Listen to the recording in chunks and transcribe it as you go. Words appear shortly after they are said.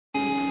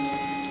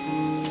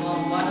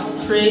Psalm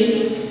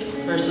 103,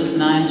 verses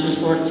 9 through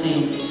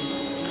 14.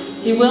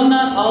 He will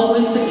not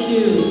always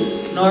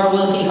accuse, nor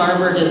will he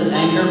harbor his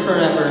anger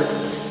forever.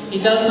 He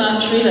does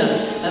not treat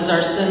us as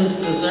our sins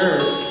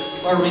deserve,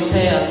 or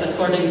repay us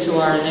according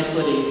to our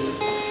iniquities.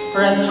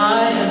 For as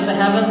high as the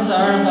heavens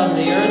are above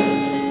the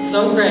earth,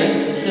 so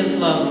great is his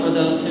love for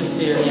those who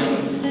fear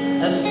him.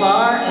 As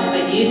far as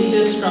the east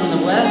is from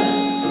the west,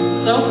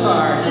 so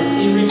far has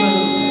he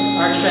removed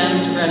our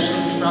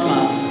transgressions from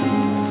us.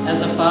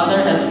 As a father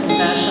has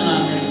compassion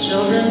on his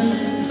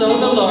children, so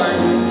the Lord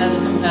has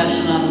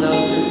compassion on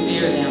those who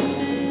fear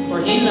him.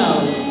 For he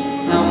knows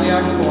how we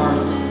are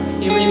formed.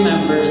 He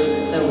remembers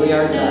that we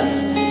are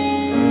dust.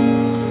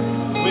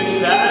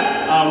 With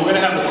that, we're going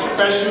to have a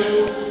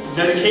special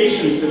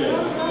dedication today.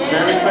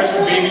 Very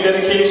special baby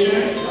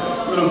dedication.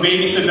 Little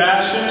baby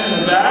Sebastian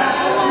in the back.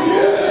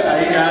 How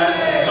you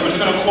guys? So I'm just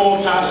going to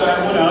call Pastor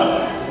Edwin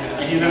up,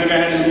 and he's going to go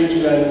ahead and lead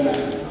you guys in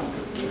that.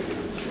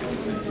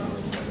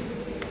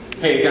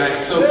 Hey guys,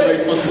 so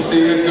grateful to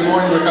see you. Good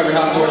morning, Recovery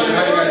House of Worship.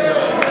 How you guys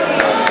doing?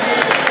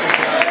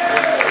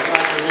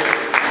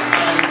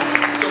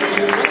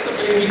 What's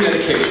a baby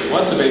dedication?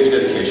 What's a baby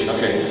dedication?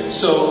 Okay,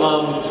 so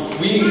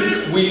we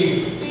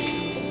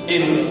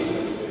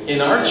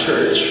in our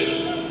church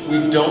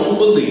we don't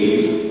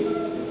believe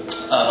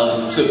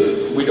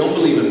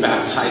in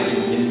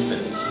baptizing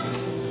infants,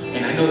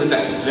 and I know that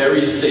that's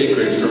very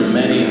sacred for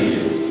many of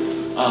you.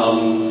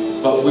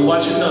 But we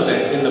want you to know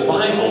that in the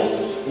Bible,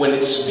 when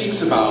it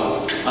speaks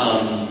about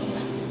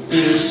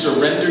being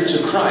surrendered to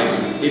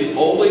Christ, it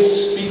always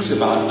speaks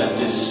about a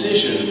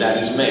decision that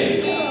is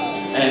made.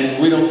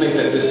 And we don't think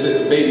that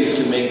babies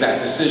can make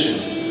that decision.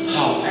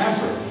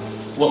 However,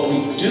 what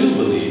we do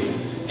believe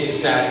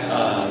is that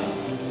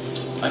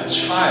a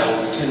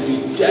child can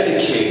be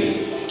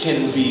dedicated,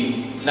 can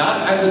be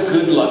not as a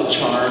good luck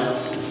charm,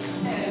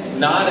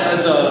 not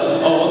as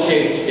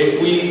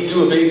if we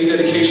do a baby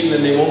dedication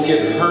then they won't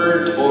get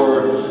hurt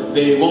or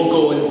they won't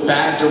go in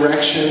bad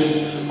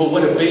direction. But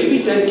what a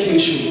baby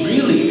dedication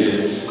really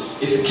is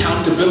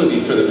accountability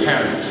for the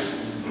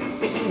parents.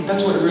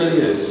 That's what it really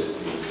is.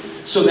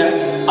 So that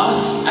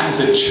us as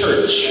a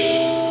church,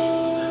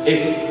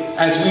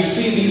 as we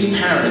see these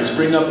parents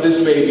bring up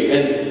this baby,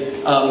 and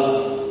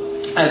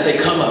as they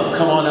come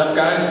on up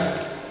guys,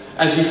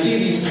 as we see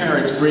these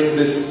parents bring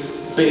this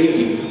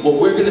baby, what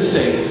we're going to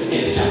say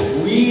is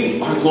that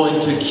we are going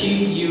to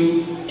keep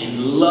you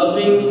in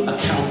loving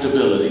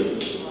accountability.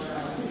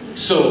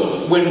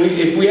 So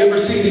if we ever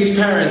see these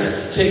parents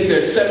take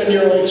their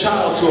 7-year-old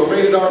child to a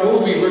rated R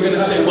movie, we're going to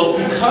say, well,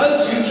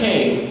 because you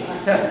came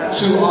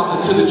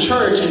to the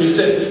church and you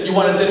said you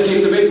want to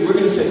dedicate the baby, we're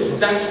going to say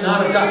that's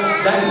not of God.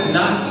 That is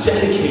not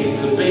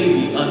dedicating the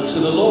baby unto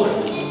the Lord.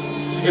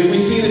 If we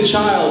see the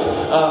child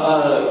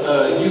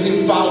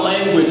using foul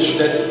language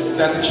that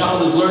the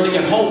child is learning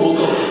at home, we'll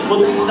go, well,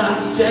 that's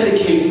not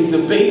dedicating the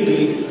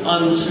baby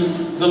unto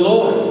the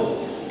Lord.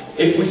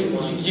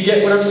 You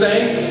get what I'm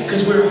saying?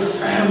 Because we're a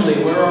family,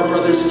 we're our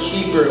brother's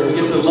keeper, and we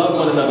get to love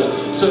one another.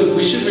 So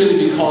we should really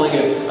be calling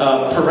it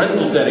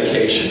parental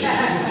dedication.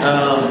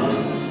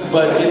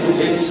 But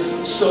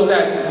it's so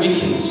that we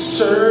can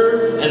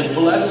serve and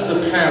bless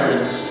the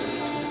parents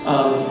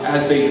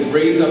as they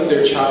raise up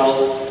their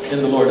child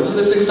in the Lord. Isn't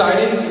this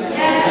exciting?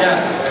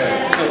 Yes.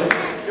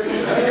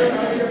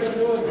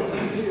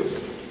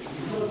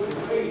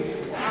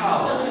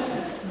 Wow.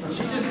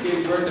 She just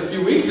gave birth a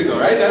few weeks ago,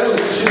 right?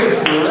 She looks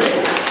great.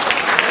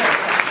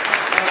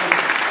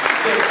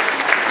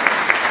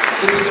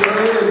 This is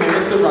Edwin and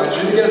Melissa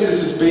Rodriguez. This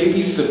is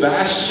baby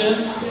Sebastian.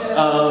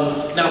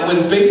 Now,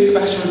 when baby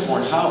Sebastian was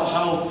born,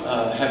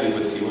 how heavy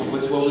was he? What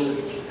was it?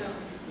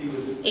 He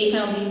was 8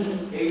 pounds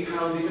even. 8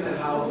 pounds even, and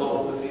how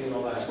long was he in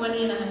all that?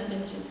 20 and a half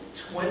inches.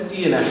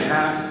 20 and a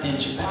half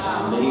inches. That's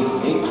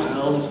amazing. 8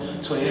 pounds,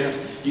 20 and a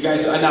half. You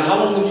guys, now how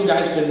long have you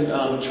guys been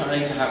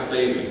trying to have a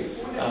baby?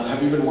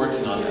 Have you been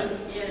working on that?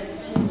 Yeah, it's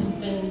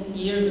been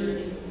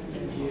years.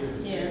 Years.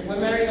 Yeah, we're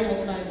married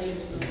almost 5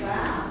 years. So.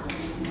 Wow.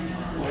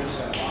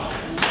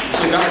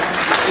 So God,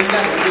 in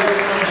that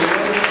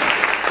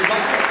the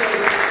Bible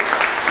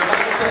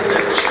says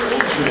that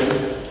children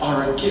are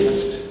a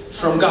gift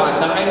from God.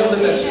 Now I know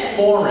that that's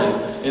foreign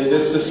in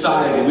this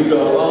society. We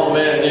go, oh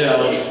man,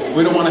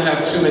 we don't want to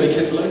have too many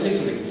kids. But let me tell you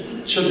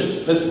something.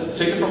 Children, listen,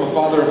 take it from a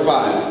father of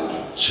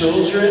 5.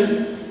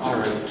 Children are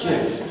a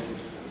gift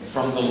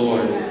from the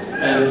Lord.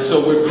 And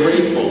so we're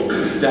grateful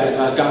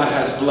that God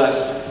has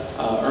blessed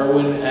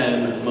Edwin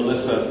and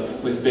Melissa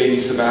with baby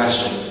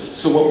Sebastian.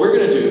 So what we're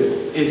going to do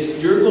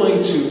is you're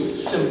going to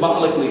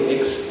symbolically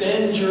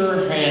extend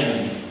your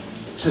hand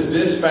to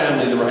this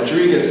family, the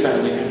Rodriguez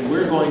family, and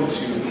we're going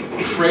to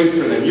pray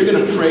for them. You're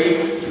going to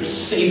pray for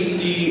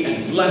safety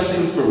and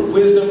blessing, for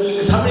wisdom.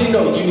 Because how many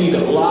know you need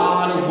a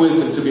lot of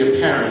wisdom to be a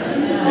parent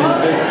in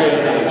this day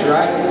and age,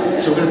 right?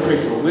 So we're going to pray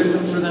for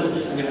wisdom for them.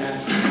 I'm going to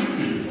ask you.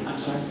 I'm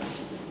sorry?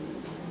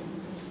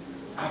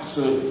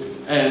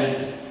 Absolutely.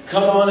 And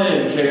come on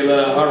in,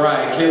 Kayla. All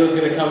right, Kayla's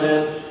going to come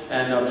in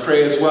and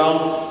pray as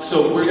well.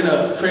 So we're going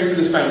to pray for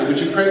this family. Would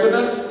you pray with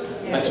us?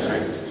 Let's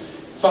pray.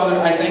 Father,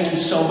 I thank you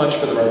so much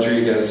for the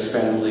Rodriguez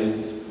family.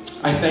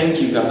 I thank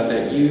you, God,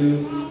 that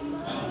you,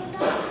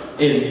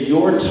 in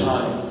your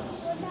time,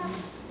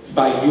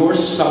 by your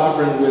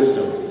sovereign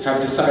wisdom,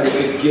 have decided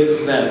to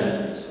give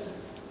them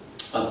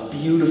a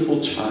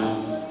beautiful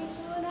child.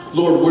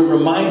 Lord, we're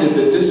reminded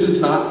that this is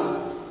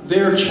not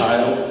their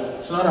child.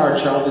 It's not our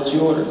child, it's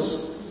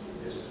yours.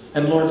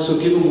 And Lord, so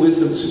give them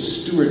wisdom to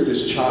steward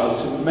this child,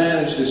 to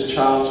manage this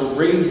child, to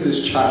raise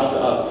this child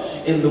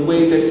up in the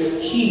way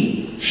that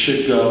he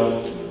should go.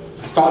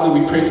 Father,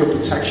 we pray for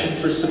protection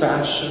for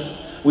Sebastian.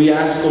 We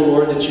ask, oh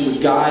Lord, that you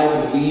would guide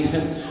and lead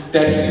him,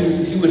 that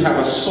he would have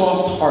a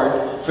soft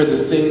heart for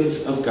the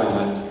things of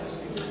God.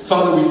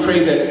 Father, we pray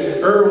that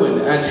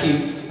Edwin, as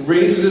he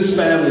raises his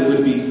family,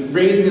 would be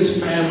raising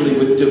his family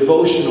with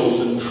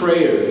devotionals and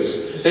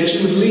prayers, that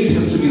you would lead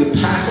him to be the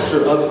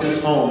pastor of his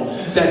home,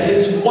 that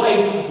his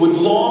wife would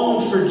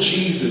long for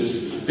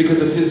Jesus because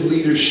of his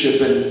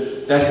leadership,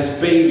 and that his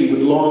baby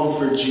would long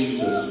for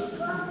Jesus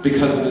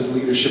because of his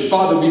leadership.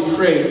 Father, we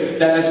pray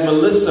that as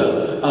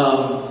Melissa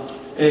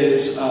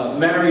is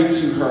married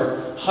to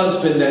her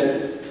husband,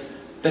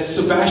 that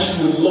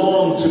Sebastian would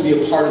long to be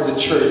a part of the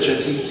church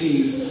as he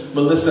sees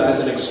Melissa as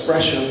an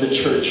expression of the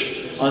church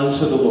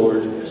unto the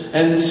Lord.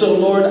 And so,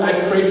 Lord, I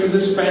pray for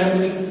this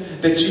family,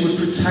 that you would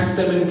protect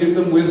them and give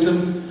them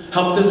wisdom,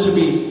 help them to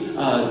be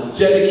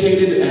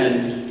dedicated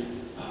and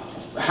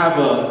have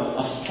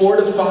a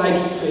fortified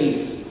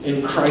faith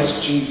in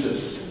Christ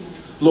Jesus.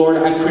 Lord,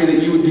 I pray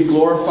that you would be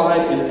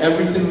glorified in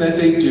everything that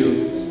they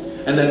do,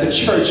 and that the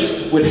church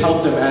would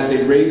help them as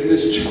they raise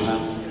this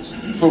child.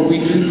 For we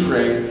do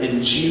pray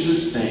in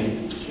Jesus'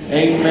 name.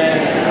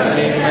 Amen.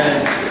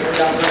 Amen.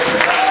 God bless you.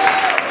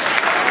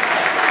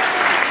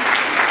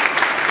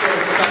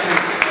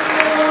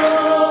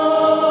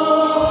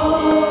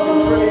 We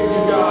praise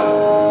you, God.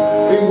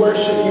 We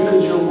worship you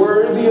because you're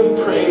worthy of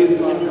praise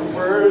and you're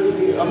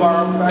worthy of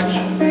our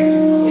affection.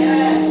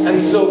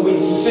 And so we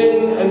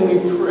sing and we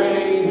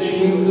pray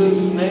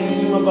Jesus'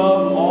 name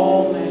above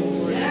all names.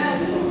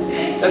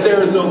 That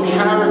there is no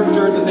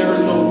character, that there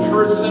is no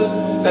person,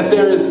 that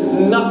there is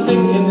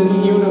nothing in this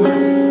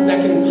universe that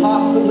can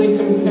possibly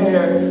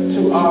compare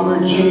to our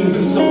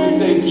Jesus. So we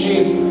say,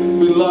 Jesus,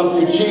 we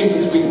love you.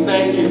 Jesus, we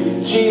thank you.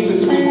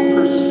 Jesus, we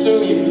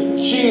pursue you.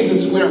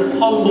 Jesus, we're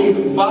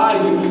humbled by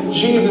you.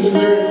 Jesus,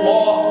 we're in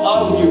awe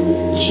of you.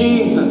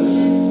 Jesus,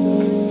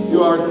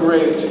 you are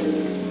great.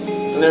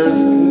 And there is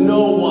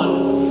no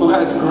one who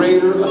has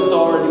greater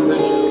authority than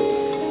you.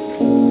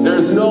 There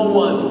is no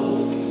one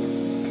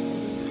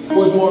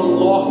who is more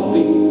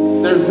lofty.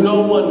 There's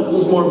no one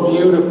who's more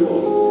beautiful.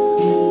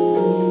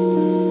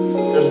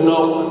 There's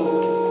no one.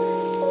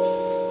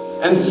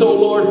 And so,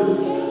 Lord,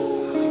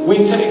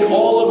 we take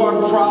all of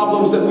our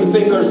problems that we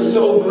think are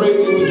so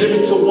great and we give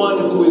it to one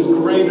who is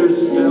greater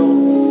still.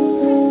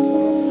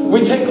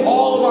 We take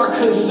all of our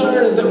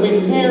concerns that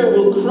we fear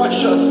will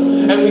crush us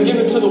and we give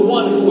it to the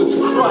one who was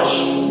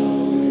crushed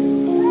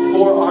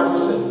for our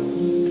sins.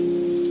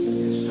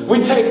 We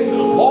take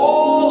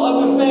all of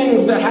the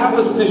things that have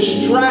us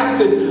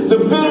distracted, the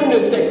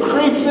bitterness that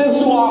creeps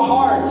into our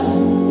hearts,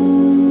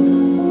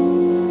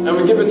 and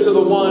we give it to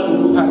the one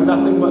who had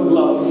nothing but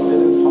love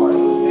in his heart.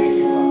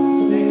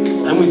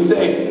 And we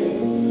say,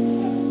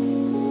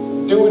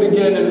 do it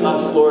again in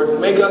us, Lord.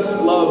 Make us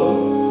love.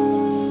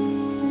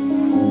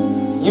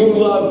 You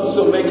loved,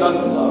 so make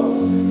us love.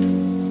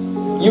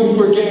 You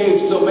forgave,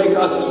 so make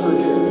us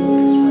forgive.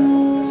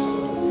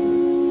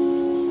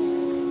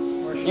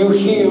 You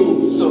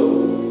healed, so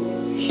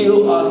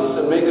heal us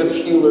and make us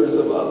healers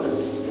of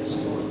others.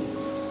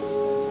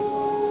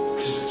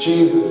 Because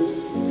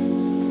Jesus,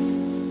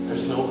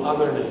 there's no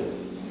other name.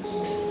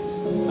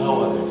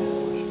 No other name.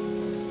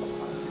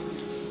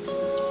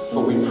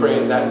 For we pray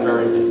in that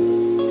very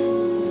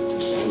name.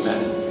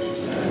 Amen.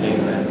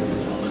 Amen.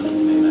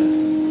 Amen.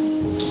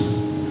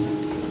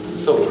 I'm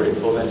so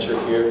grateful that you're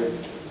here.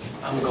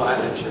 I'm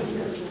glad that you're here.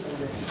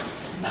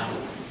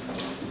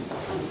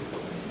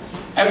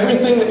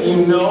 Everything that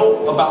you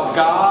know about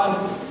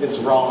God is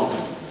wrong.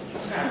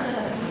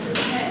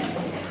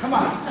 Come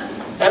on.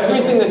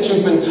 Everything that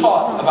you've been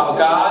taught about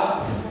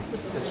God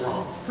is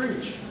wrong.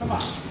 Preach. Come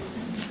on.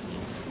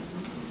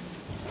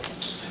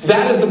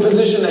 That is the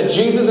position that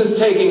Jesus is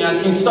taking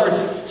as he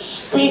starts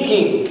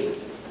speaking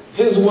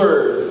his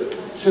word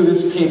to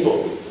his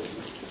people.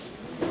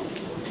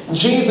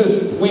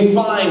 Jesus, we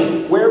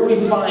find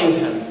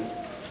him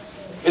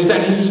is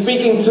that he's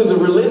speaking to the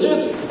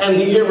religious and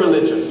the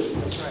irreligious.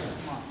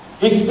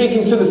 He's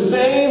speaking to the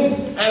saved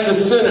and the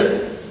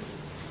sinner.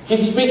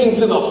 He's speaking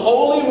to the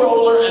holy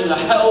roller and the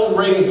hell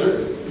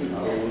raiser.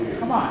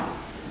 Come on.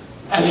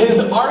 And his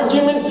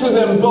argument to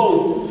them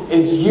both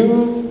is,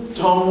 you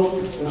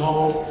don't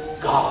know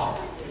God.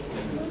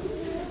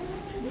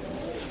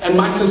 And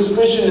my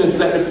suspicion is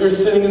that if you're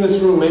sitting in this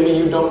room, maybe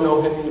you don't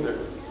know him either.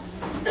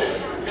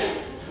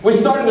 We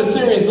started a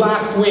series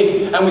last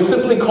week and we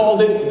simply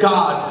called it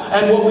God.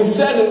 And what we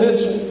said in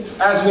this,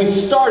 as we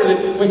started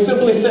it, we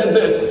simply said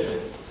this,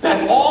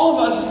 that all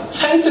of us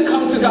tend to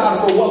come to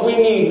God for what we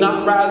need,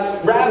 not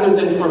rather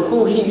than for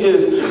who He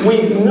is.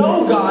 We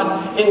know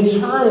God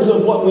in terms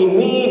of what we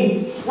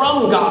need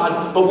from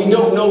God, but we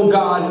don't know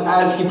God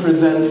as He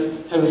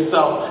presents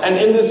Himself. And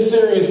in this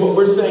series, what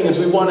we're saying is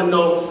we want to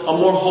know a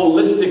more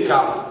holistic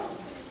God.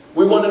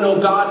 We want to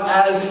know God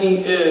as He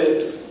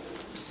is.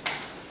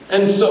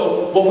 And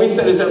so what we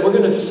said is that we're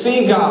going to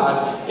see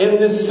God in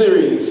this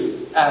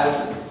series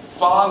as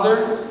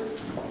Father,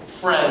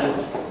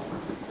 friend,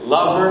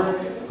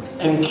 lover,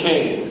 and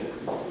King.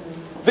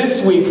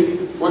 This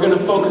week, we're going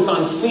to focus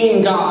on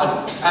seeing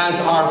God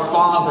as our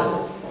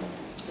Father.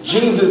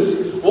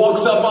 Jesus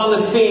walks up on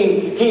the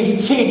scene.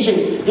 He's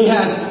teaching. He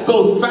has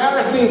both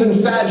Pharisees and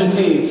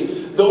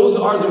Sadducees. Those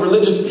are the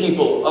religious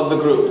people of the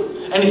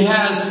group. And he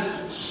has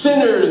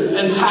sinners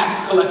and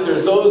tax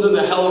collectors. Those are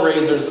the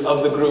hellraisers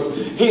of the group.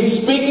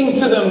 He's speaking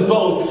to them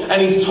both,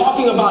 and he's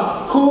talking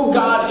about who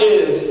God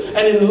is.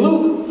 And in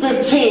Luke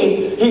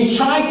 15, he's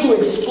trying to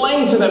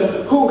explain to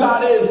them who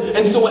God is.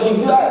 And so what he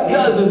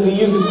does is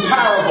he uses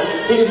parable.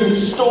 He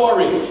uses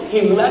story.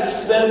 He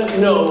lets them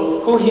know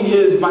who he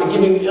is by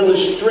giving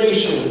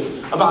illustrations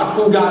about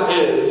who God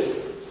is.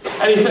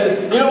 And he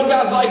says, you know what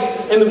God's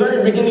like? In the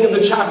very beginning of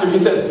the chapter, he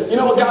says, you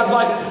know what God's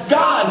like?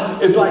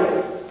 God is like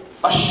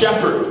a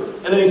shepherd.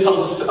 And then he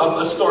tells us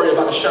a story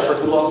about a shepherd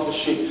who lost his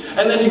sheep.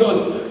 And then he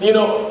goes, you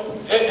know,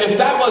 if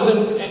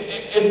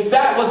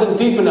that wasn't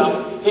deep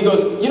enough, he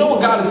goes, you know what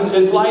God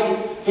is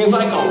like? He's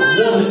like a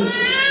woman.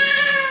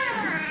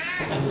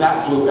 And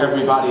that blew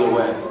everybody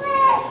away.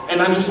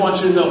 And I just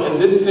want you to know, in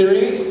this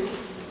series,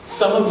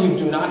 some of you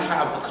do not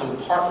have a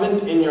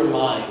compartment in your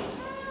mind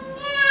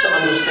to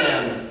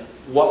understand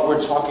what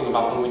we're talking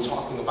about when we're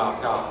talking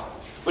about God.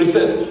 But he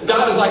says,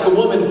 God is like a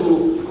woman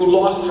who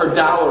lost her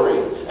dowry.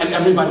 And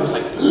everybody was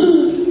like,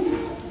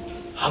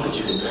 how could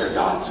you compare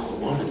God to a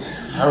woman?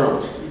 That's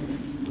terrible.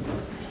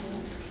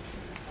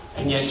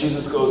 And yet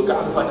Jesus goes,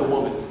 God is like a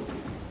woman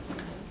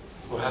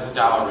who has a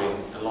dowry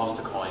and lost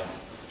a coin.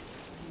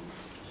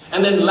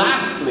 And then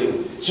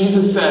lastly,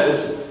 Jesus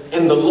says,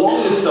 in the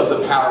longest of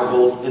the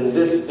parables,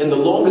 in the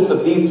longest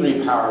of these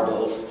three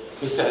parables,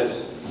 he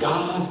says,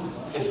 God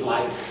is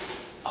like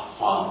a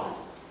father.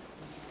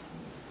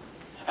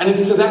 And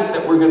it's to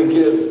that we're going to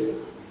give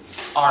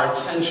our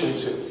attention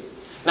to.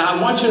 Now,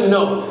 I want you to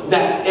know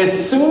that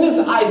as soon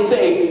as I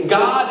say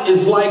God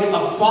is like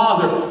a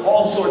father,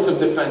 all sorts of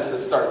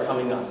defenses start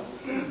coming up.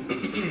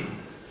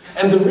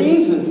 And the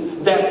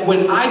reason that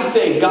when I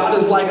say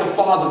God is like a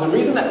father, the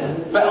reason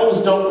that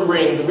bells don't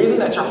ring, the reason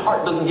that your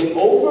heart doesn't get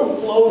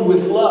overflowed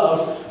with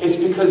love is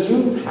because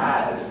you've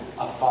had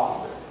a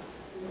father.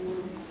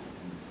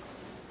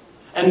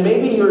 And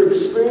maybe your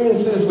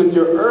experiences with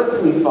your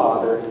earthly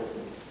father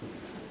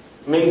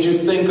made you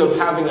think of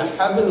having a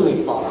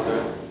heavenly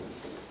father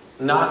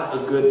not a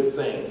good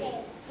thing.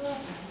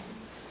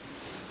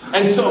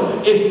 And so,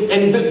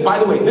 by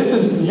the way, this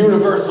is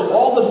universal.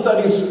 All the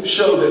studies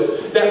show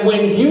this, that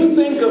when you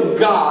think of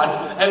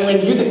God, and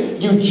when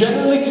you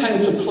generally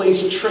tend to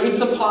place traits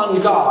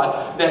upon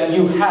God that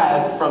you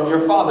had from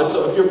your father.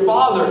 So if your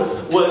father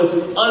was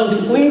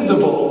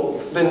unpleasable,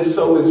 then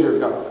so is your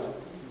God.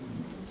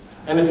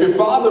 And if your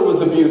father was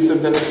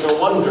abusive, then it's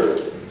no wonder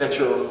that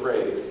you're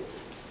afraid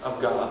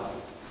of God.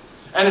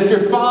 And if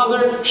your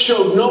father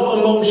showed no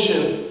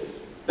emotion,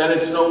 then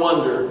it's no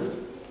wonder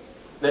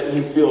that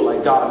you feel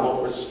like God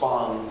won't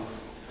respond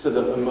to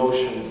the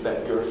emotions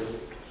that you're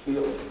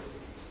feeling.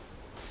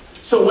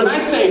 So when I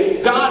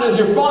say God is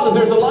your father,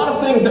 there's a lot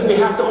of things that we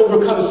have to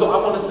overcome. So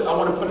I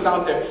want to put it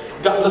out there.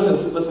 God, listen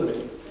to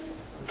me.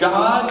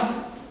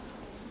 God,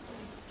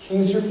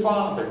 He's your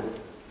father,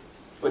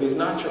 but He's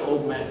not your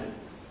old man.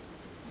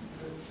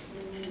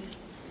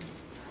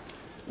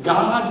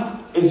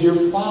 God is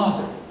your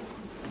father.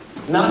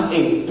 Not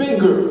a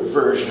bigger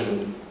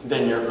version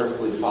than your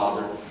earthly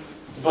father,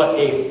 but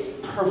a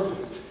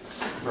perfect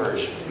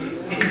version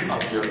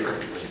of your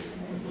earthly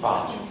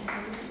father.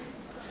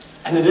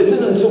 And it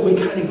isn't until we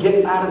kind of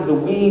get out of the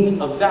weeds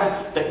of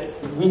that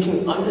we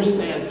can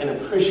understand and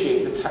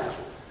appreciate the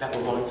text that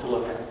we're going to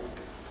look at.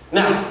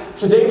 Now,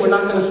 today we're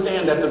not going to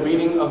stand at the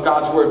reading of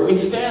God's Word. We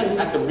stand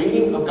at the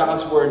reading of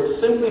God's Word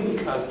simply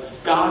because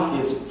God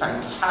is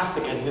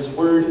fantastic and His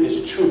Word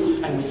is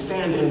true. And we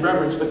stand in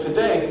reverence. But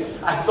today,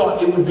 I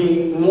thought it would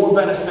be more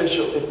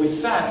beneficial if we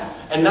sat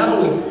and not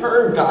only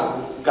heard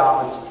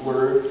God's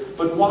Word,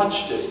 but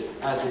watched it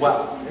as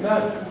well.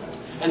 Amen.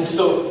 And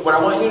so what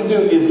I want you to do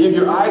is give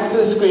your eyes to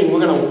the screen. We're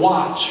going to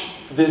watch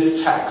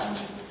this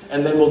text.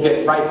 And then we'll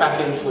get right back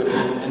into it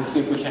and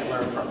see if we can't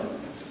learn from it.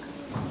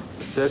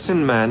 A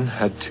certain man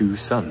had 2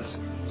 sons.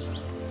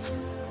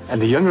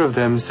 And the younger of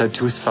them said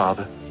to his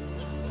father,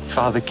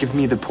 Father, give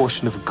me the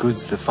portion of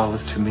goods that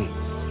falleth to me.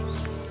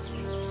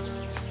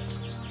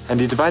 And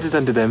he divided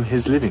unto them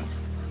his living.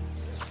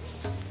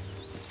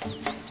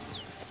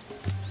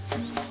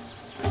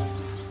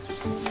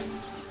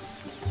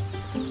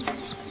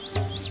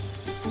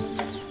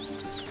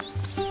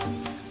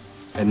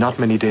 And not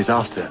many days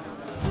after,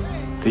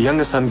 the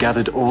younger son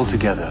gathered all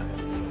together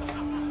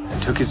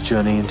and took his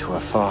journey into a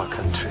far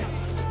country.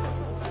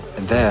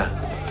 And there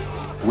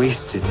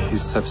wasted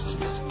his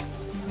substance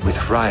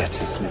with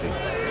riotous living.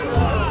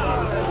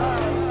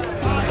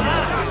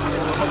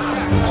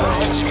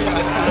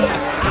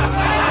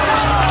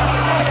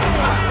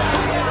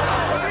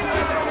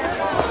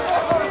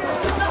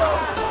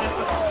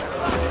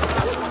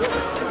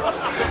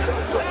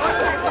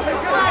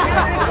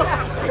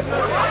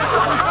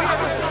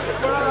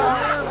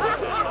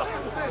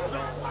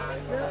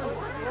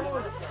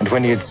 And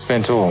when he had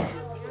spent all,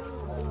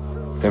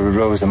 there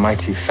arose a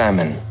mighty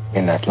famine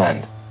in that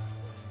land,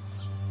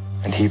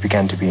 and he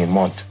began to be in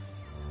want.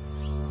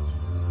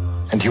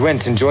 And he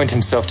went and joined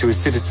himself to a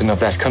citizen of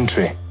that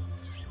country,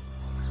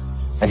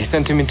 and he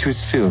sent him into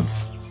his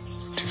fields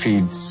to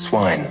feed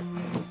swine.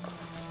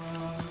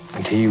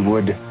 And he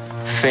would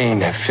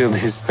fain have filled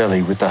his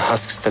belly with the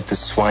husks that the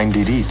swine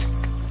did eat,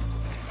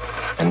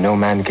 and no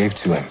man gave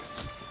to him.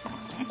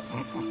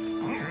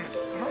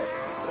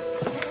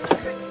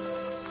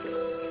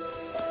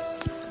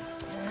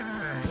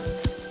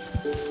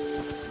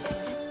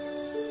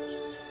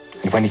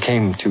 And when he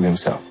came to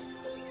himself,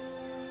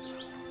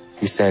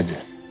 he said,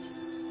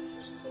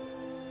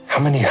 "How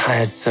many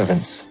hired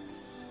servants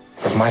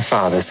of my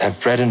father's have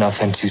bread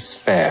enough and to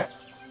spare?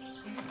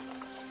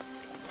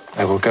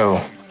 I will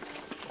go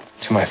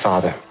to my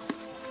father,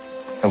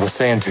 and will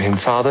say unto him,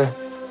 Father,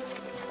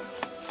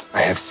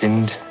 I have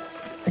sinned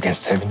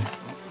against heaven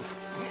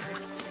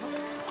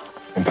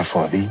and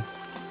before thee,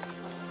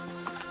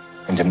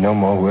 and am no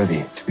more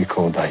worthy to be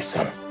called thy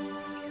son.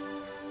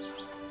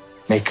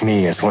 Make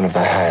me as one of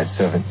thy hired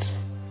servants."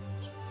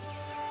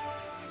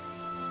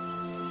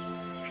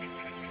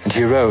 And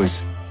he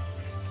arose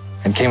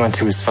and came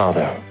unto his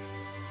father.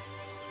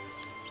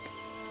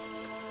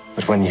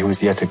 But when he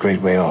was yet a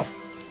great way off,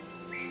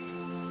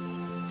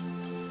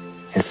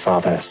 his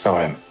father saw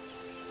him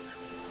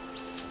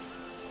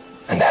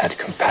and had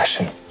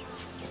compassion,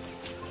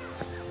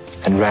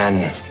 and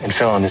ran and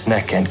fell on his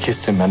neck and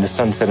kissed him. And the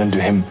son said unto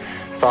him,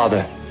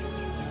 Father,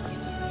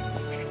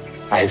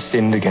 I have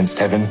sinned against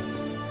heaven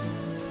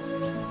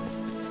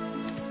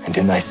and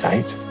in thy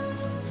sight,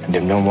 and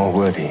am no more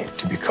worthy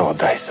to be called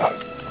thy son.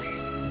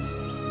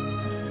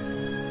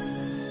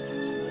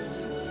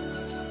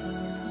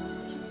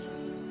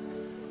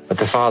 But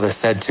the father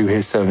said to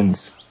his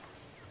servants,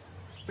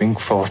 Bring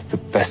forth the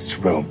best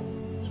robe,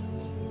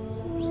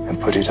 and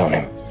put it on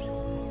him.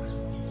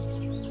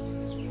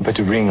 And put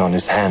a ring on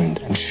his hand,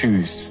 and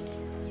shoes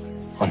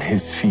on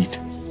his feet.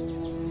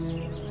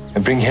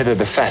 And bring hither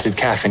the fatted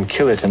calf, and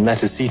kill it, and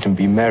let us eat and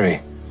be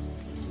merry.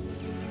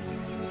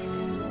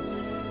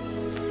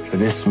 For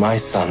this my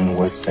son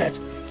was dead,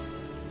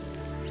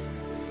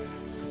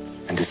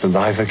 and is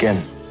alive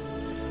again.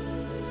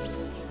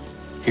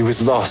 He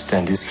was lost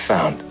and is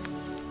found.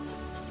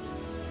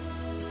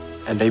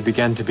 And they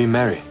began to be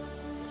merry.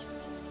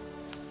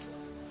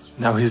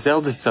 Now his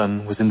eldest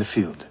son was in the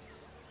field.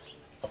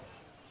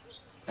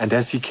 And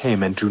as he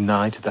came and drew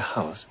nigh to the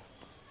house,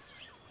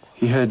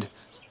 he heard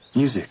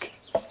music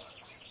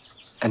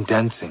and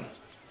dancing.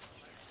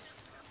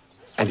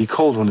 And he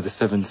called one of the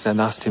servants and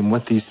asked him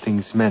what these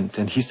things meant.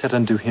 And he said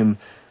unto him,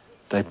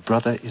 Thy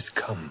brother is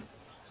come,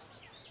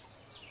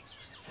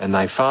 and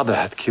thy father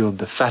hath killed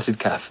the fatted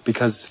calf,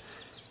 because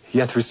he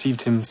hath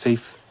received him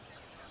safe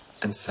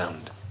and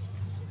sound.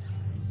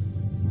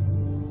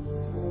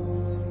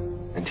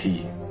 And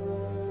he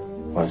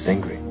was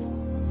angry,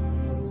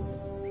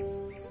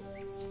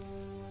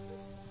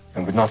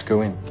 and would not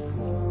go in.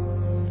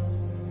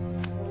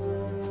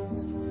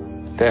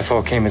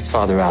 Therefore came his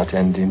father out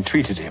and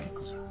entreated him.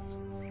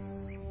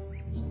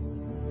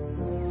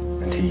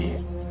 And he,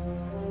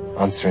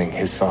 answering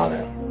his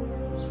father,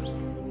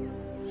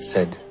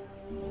 said,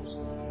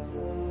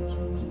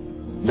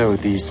 Lo,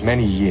 these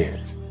many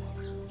years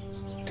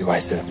do I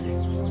serve thee.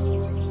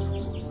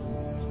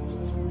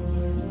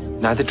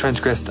 Neither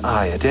transgressed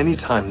I at any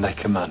time thy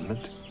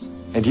commandment,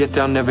 and yet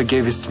thou never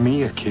gavest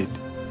me a kid,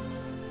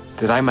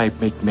 that I might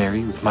make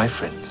merry with my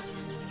friends.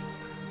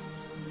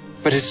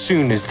 But as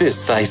soon as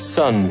this thy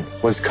son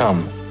was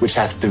come, which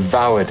hath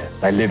devoured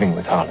thy living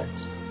with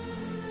harlots,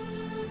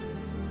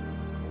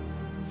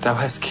 thou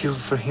hast killed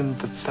for him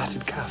the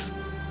fatted calf.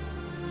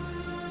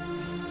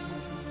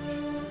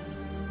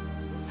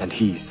 And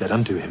he said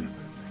unto him,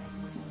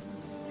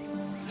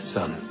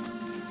 Son,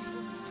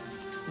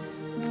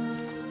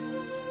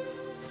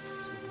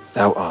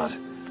 thou art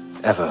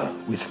ever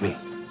with me,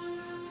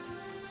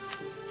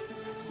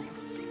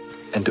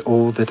 and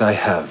all that I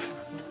have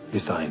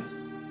is thine.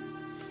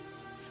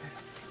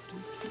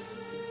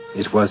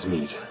 It was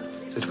meet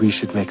that we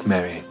should make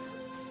merry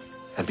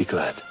and be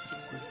glad.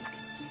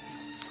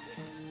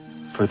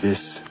 For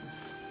this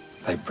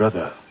thy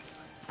brother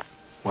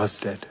was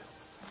dead,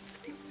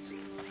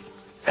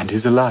 and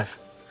is alive,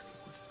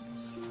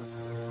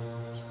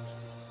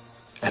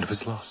 and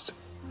was lost,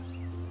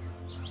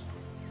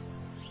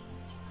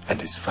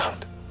 and is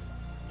found.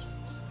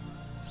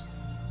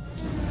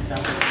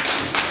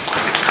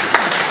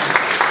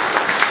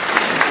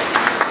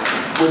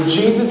 What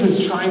Jesus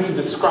is trying to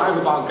describe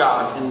about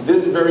God in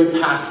this very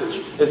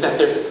passage is that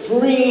there are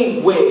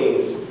three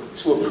ways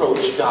to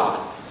approach God.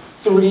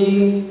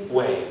 3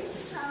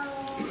 ways.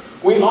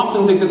 We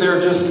often think that there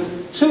are just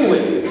 2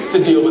 ways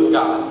to deal with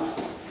God.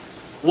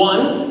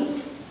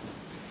 One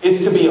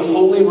is to be a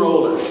holy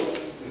roller.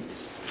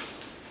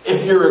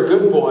 If you're a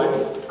good boy,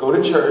 go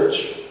to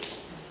church.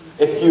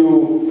 If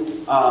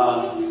you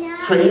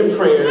pray your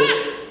prayers,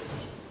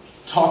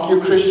 talk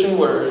your Christian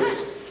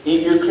words,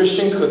 eat your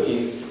Christian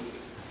cookies,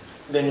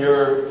 then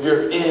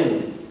you're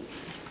in.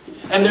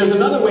 And there's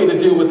another way to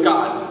deal with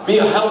God. Be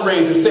a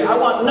hellraiser. Say, I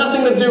want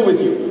nothing to do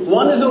with you.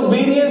 One is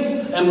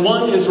obedience and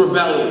one is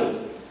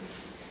rebellion.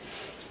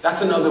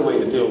 That's another way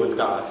to deal with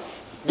God.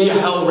 Be a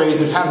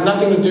hellraiser. Have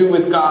nothing to do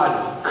with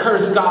God.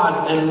 Curse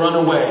God and run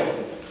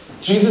away.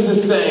 Jesus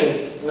is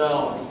saying,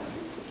 no.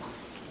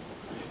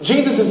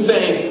 Jesus is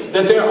saying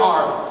that there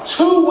are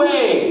 2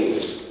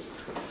 ways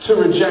to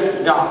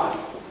reject God.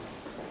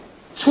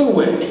 2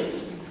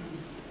 ways.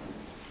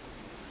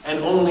 And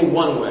only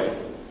 1 way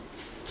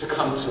to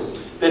come to.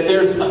 That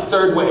there's a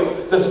 3rd way.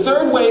 The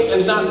 3rd way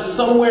is not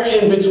somewhere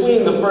in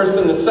between the first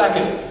and the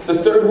second.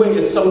 The 3rd way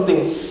is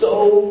something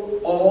so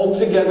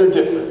altogether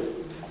different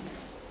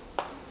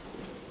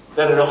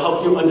that it'll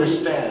help you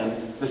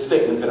understand the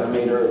statement that I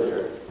made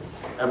earlier.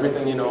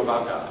 Everything you know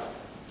about God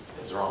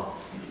is wrong.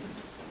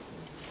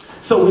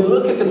 So we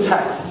look at the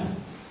text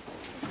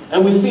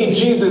and we see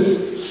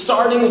Jesus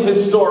starting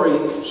his story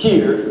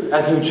here,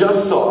 as you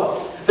just saw.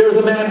 There's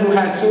a man who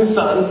had 2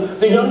 sons.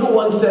 The younger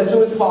one said to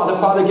his father,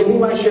 Father, give me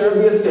my share of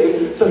the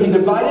estate. So he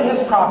divided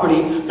his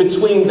property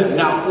between them.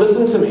 Now,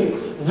 listen to me.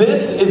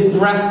 This is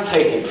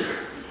breathtaking.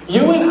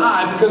 You and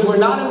I, because we're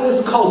not in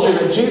this culture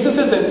that Jesus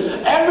is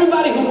in,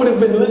 everybody who would have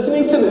been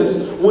listening to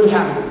this would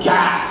have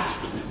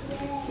gasped.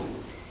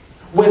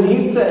 When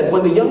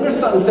the younger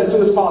son said to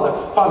his father,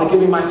 Father, give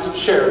me my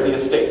share of the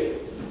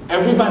estate.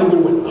 Everybody would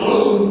have went,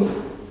 oh.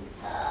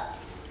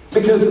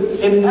 Because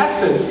in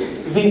essence,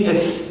 the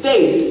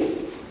estate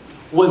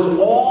was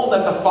all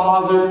that the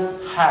father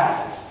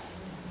had.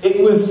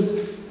 It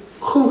was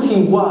who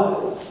he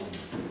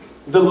was.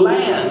 The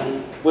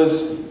land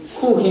was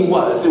who he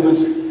was. It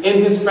was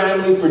in his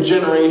family for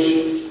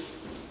generations.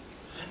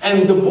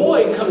 And the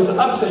boy comes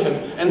up to him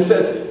and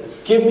says,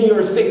 give me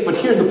your estate. But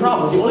here's the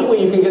problem. The only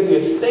way you can get the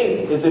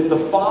estate is if the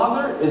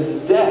father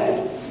is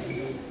dead.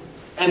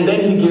 And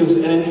then he gives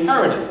an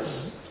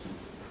inheritance.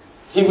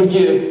 He would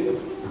give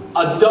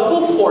a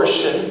double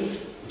portion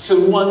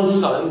to one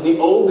son, the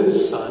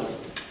oldest son,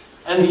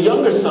 and the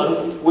younger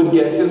son would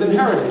get his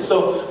inheritance.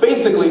 So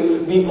basically,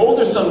 the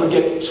older son would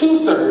get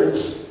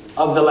 2/3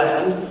 of the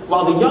land,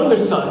 while the younger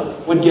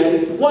son would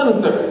get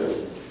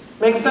 1/3.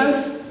 Make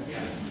sense?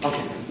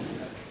 Okay.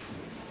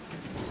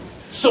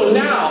 So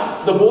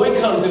now, the boy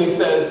comes and he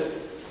says,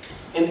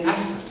 in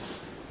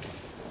essence,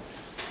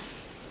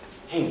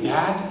 hey,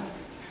 Dad,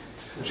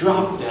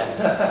 drop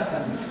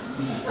dead.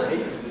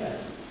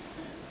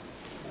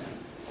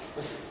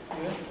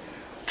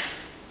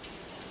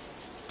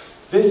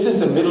 This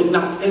is a middle...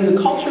 Now, in the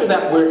culture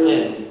that we're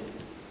in,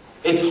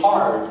 it's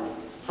hard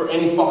for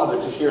any father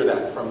to hear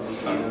that from his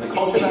son. In the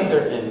culture that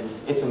they're in,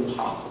 it's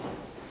impossible.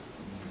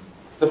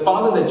 The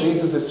father that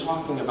Jesus is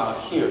talking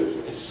about here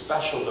is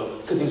special, though.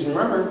 Because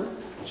remember,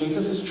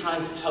 Jesus is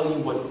trying to tell you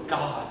what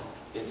God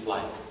is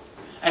like.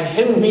 And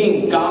him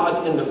being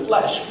God in the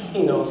flesh,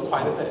 he knows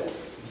quite a bit.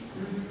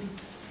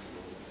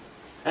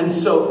 And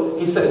so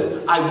he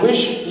says, I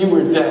wish you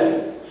were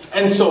dead.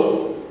 And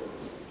so,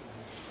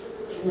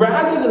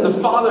 rather than the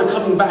father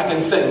coming back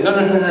and saying, no,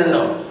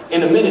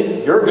 in a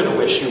minute, you're going to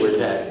wish you were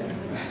dead.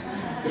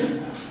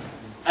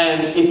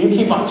 And if you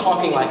keep on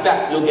talking like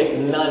that, you'll get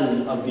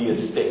none of the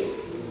estate.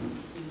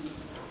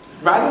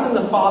 Rather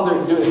than the father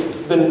doing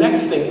it, the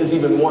next thing is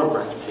even more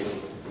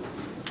breathtaking.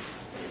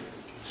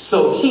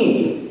 So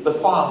he, the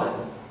father,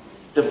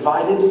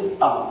 divided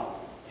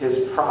up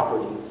his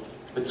property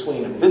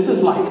between them. This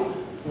is like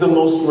the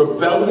most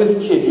rebellious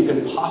kid you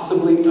can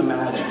possibly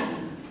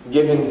imagine,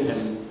 giving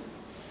him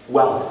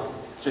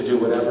wealth to do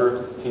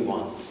whatever he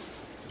wants.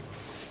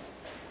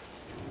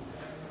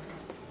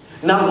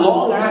 Not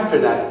long after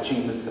that,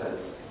 Jesus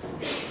says,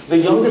 the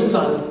younger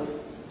son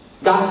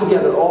got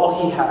together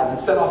all he had and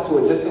set off to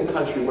a distant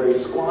country where he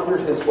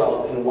squandered his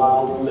wealth in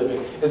wild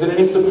living. Is it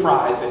any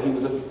surprise that he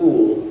was a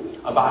fool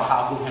about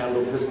how he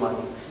handled his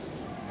money?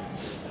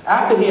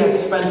 After he had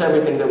spent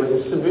everything, there was a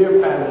severe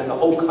famine and the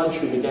whole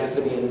country began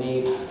to be in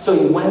need. So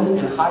he went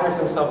and hired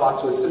himself out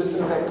to a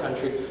citizen of that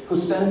country who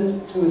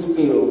sent to his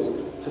fields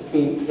to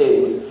feed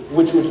pigs,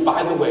 which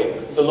by the way,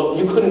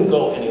 you couldn't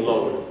go any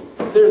lower.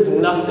 There's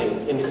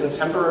nothing in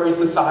contemporary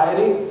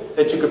society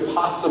that you could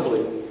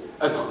possibly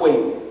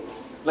equate.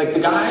 Like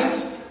the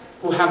guys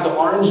who have the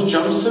orange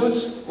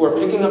jumpsuits who are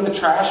picking up the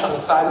trash on the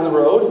side of the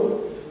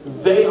road,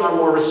 they are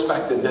more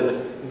respected than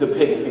the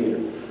pig feeder.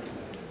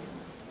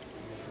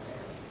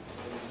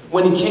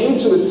 When he came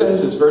to his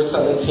senses, verse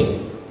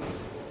 17,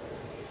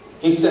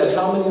 he said,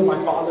 how many of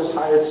my father's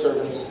hired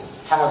servants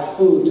have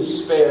food to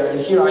spare, and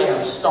here I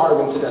am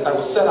starving to death? I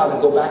will set out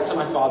and go back to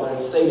my father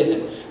and say to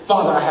him,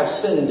 Father, I have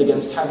sinned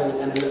against heaven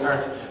and the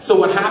earth. So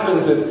what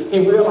happens is he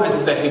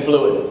realizes that he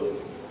blew it.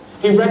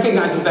 He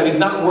recognizes that he's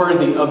not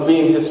worthy of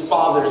being his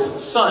father's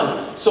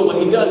son. So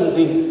what he does is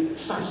he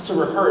starts to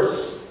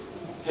rehearse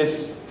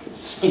his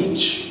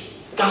speech.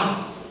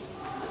 God,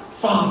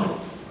 Father,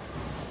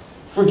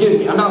 forgive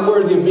me. I'm not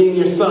worthy of being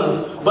your sons.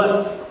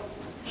 But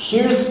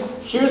here's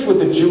what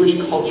the Jewish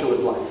culture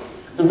was like.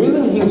 The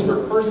reason he's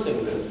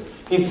rehearsing this,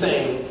 he's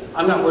saying,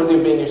 I'm not worthy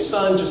of being your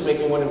son, just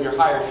making one of your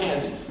higher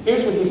hands.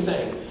 Here's what he's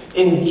saying.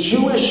 In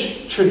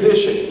Jewish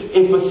tradition,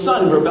 if a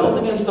son rebelled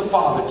against the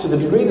father to the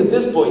degree that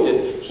this boy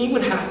did, he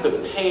would have to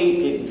pay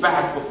it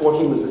back before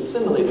he was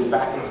assimilated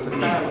back into the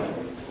family.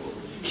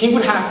 He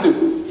would have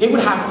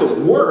to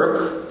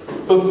work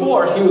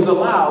before he was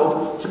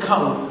allowed to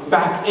come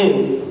back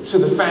into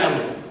the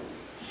family.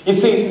 You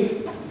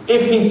see,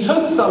 if he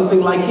took something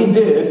like he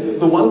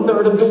did, the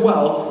 1/3 of the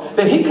wealth,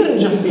 then he couldn't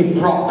just be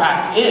brought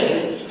back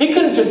in. He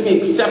couldn't just be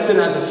accepted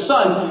as a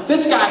son.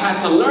 This guy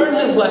had to learn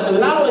his lesson.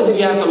 And not only did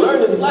he have to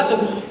learn his lesson,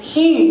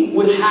 he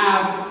would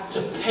have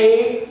to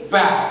pay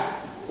back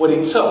what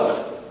he took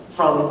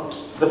from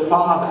the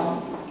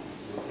father.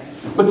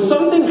 But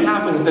something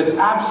happens that's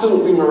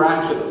absolutely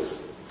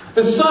miraculous.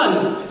 The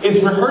son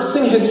is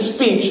rehearsing his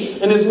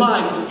speech in his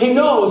mind. He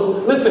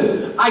knows,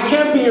 listen, I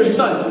can't be your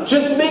son.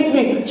 Just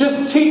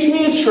teach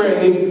me a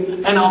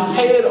trade and I'll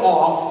pay it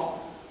off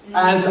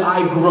as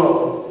I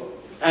grow.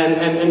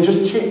 And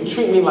just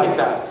treat me like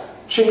that.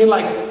 Treat me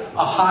like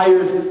a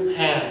hired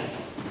hand.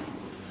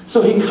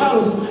 So he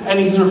comes and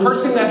he's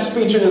rehearsing that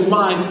speech in his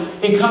mind.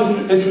 He comes,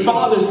 his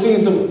father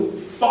sees him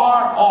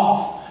far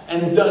off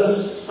and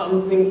does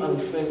something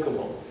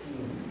unthinkable.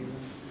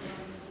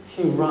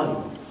 He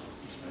runs.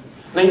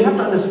 Now you have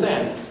to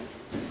understand,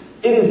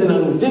 it is an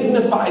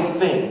undignified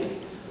thing.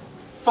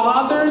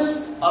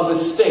 Fathers of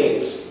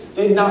estates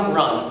did not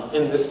run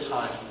in this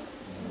time.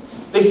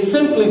 They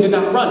simply did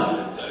not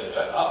run.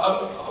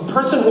 A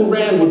person who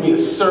ran would be a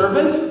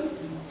servant,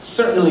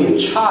 certainly a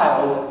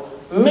child,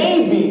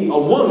 maybe a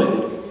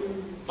woman,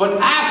 but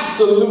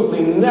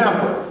absolutely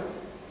never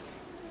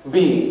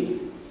be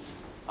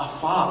a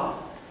father,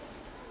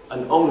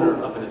 an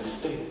owner of an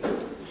estate.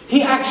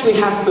 He actually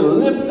has to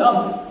lift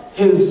up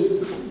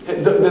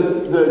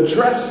the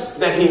dress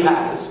that he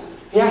has.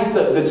 He has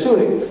the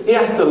tunic. He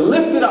has to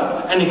lift it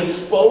up and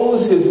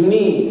expose his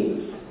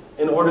knees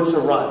in order to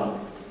run.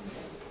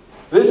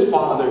 This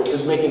father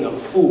is making a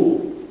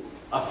fool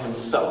of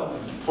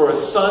himself for a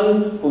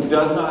son who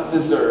does not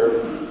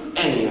deserve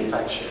any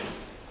affection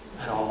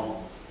at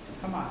all.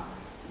 Come on.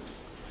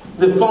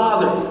 The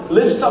father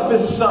lifts up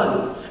his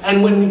son,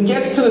 and when he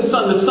gets to the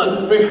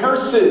son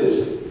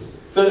rehearses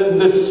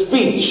the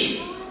speech.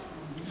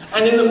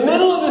 And in the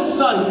middle of his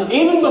son,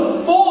 even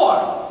before,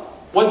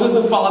 what does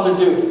the father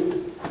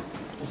do?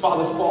 The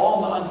father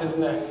falls on his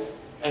neck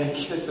and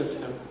kisses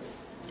him.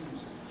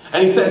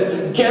 And he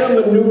says, get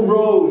him a new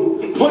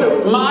robe.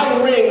 Put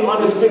my ring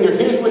on his finger.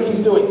 Here's what he's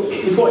doing.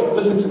 He's going,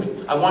 listen to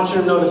me. I want you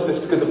to notice this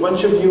because a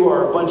bunch of you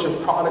are a bunch of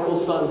prodigal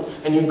sons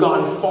and you've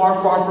gone far,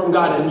 far from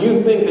God and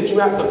you think that you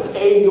have to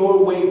pay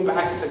your way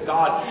back to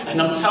God. And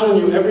I'm telling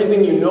you,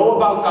 everything you know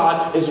about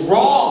God is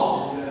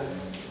wrong. Yes.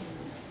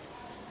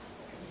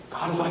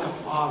 God is like a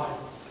father.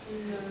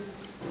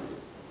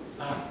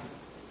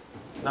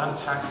 He's not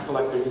a tax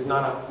collector. He's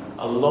not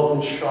a loan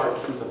shark.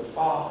 He's a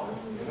father.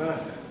 Amen.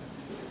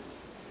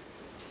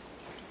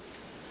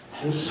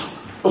 And so,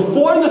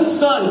 before the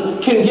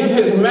son can give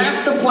his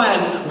master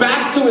plan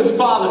back to his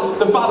father,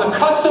 the father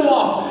cuts him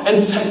off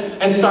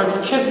and starts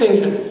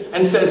kissing him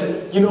and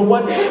says, you know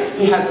what?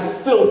 He has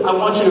filth. I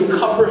want you to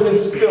cover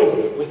his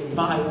filth with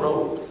my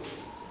robe.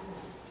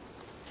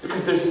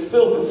 Because there's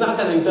filth. It's not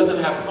that he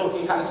doesn't have filth.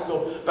 He has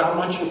filth. But I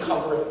want you to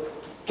cover it.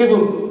 Give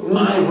him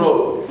my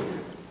robe.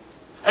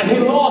 And he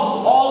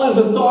lost all his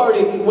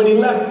authority when he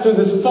left to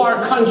this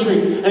far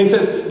country. And he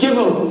says, give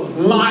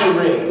him my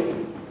ring.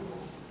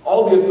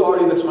 All the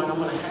authority that's mine, I'm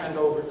going to hand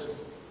over to him.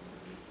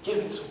 Give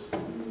it to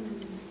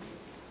him.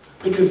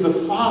 Because the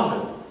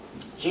Father,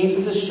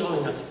 Jesus is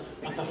showing us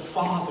what the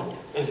Father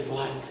is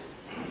like.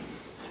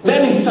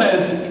 Then he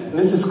says, and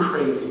this is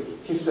crazy,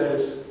 he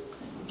says,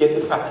 get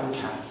the fattened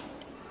calf.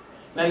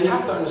 Now you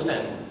have to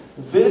understand,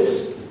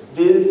 this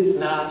did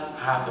not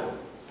happen.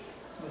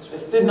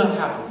 This did not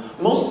happen.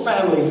 Most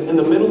families in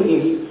the Middle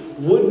East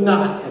would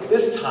not, at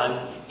this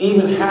time,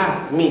 even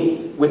have meat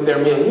with their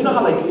meal. You know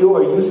how like you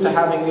are used to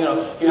having,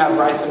 you have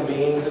rice and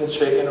beans and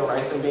chicken, or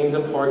rice and beans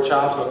and pork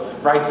chops, or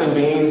rice and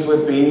beans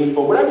with beef,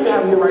 or whatever you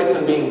have your rice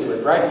and beans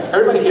with, right?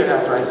 Everybody here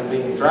has rice and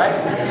beans, right?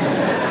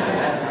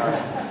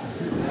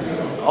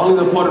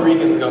 Only the Puerto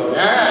Ricans go,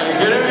 yeah, you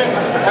kidding me?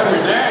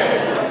 Every day.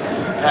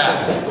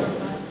 Yeah.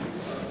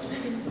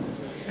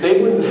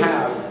 They wouldn't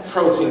have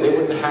protein. They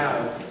wouldn't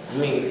have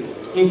meat.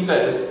 He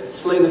says,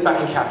 slay the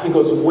fattened calf. He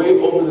goes way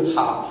over the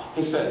top.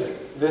 He says,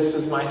 this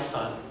is my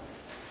son.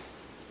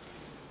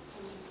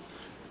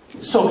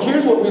 So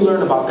here's what we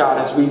learn about God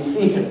as we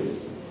see him.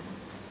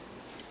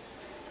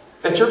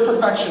 That your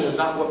perfection is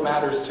not what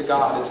matters to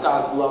God. It's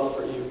God's love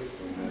for you.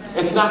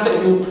 It's not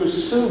that you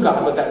pursue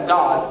God, but that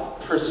God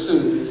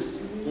pursues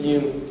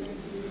you.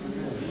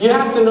 You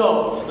have to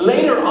know,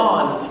 later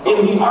on,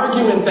 in the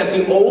argument that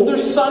the older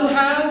son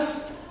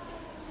has,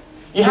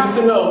 you have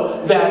to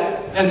know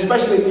that, and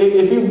especially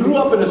if you grew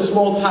up in a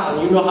small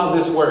town, you know how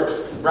this works,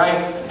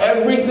 right?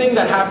 Everything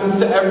that happens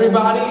to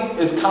everybody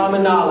is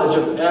common knowledge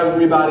of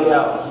everybody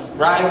else,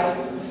 right?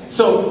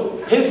 So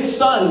his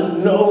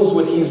son knows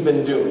what he's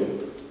been doing,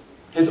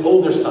 his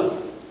older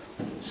son.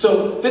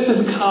 So this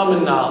is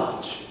common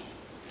knowledge.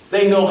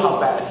 They know how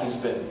bad he's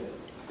been,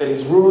 that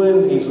he's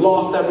ruined, he's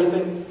lost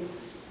everything.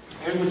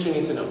 Here's what you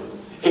need to know.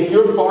 If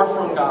you're far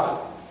from God,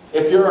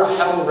 if you're a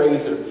hell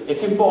raiser,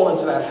 if you fall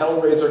into that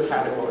hell raiser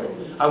category,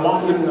 I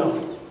want you to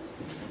know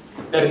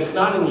that it's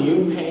not in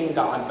you paying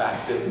God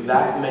back does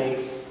that make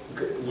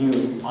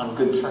you on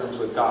good terms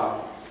with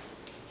God.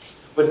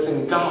 But it's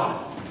in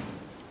God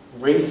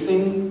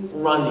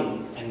racing,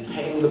 running, and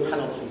paying the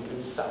penalty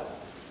himself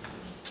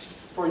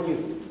for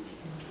you.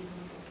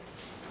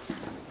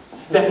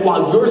 That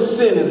while your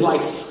sin is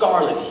like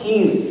scarlet,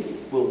 he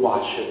will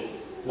wash it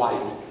white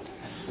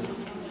as snow.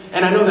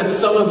 And I know that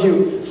some of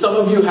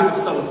you have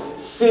some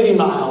city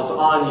miles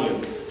on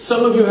you.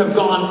 Some of you have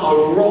gone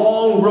a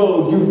wrong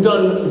road. You've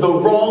done the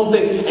wrong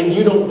thing. And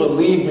you don't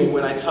believe me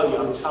when I tell you.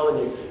 I'm telling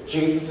you.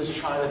 Jesus is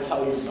trying to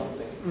tell you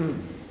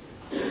something.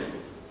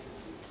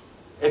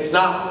 It's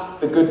not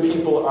the good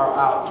people are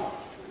out.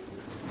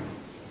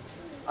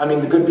 I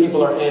mean, the good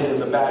people are in and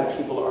the bad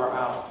people are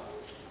out.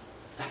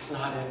 That's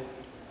not it.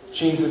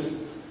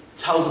 Jesus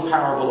tells a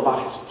parable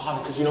about his father.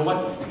 Because you know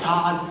what?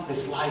 God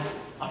is like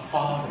a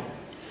father.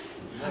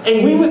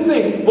 And we would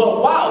think,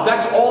 well, wow,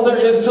 that's all there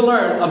is to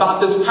learn about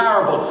this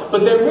parable.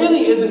 But there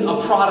really isn't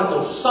a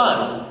prodigal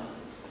son.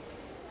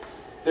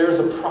 There's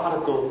a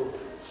prodigal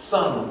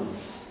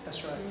sons.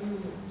 That's right.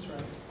 That's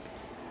right.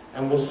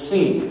 And we'll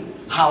see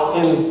how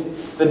in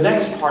the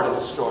next part of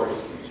the story,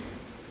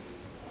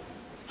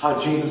 how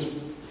Jesus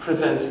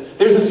presents,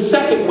 there's a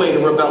second way to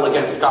rebel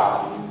against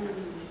God.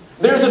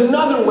 There's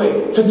another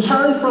way to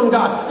turn from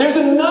God. There's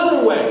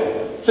another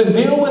way to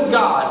deal with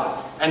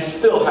God and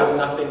still have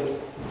nothing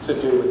to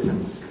do with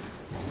him.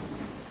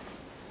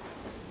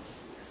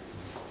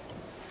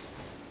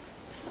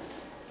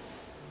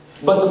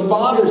 But the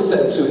father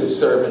said to his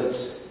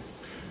servants,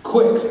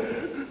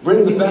 "Quick,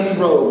 bring the best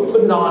robe,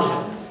 put it on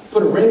him.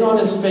 Put a ring on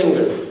his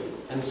finger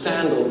and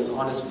sandals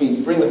on his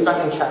feet. Bring the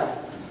fattened calf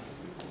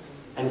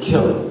and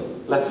kill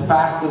him. Let's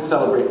fast and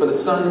celebrate. For the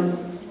son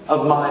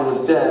of mine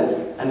was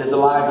dead and is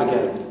alive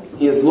again.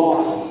 He is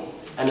lost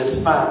and is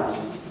found."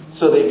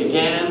 So they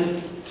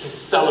began to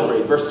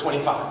celebrate. Verse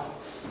 25.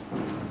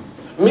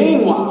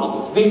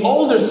 Meanwhile, the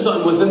older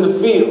son was in the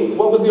field.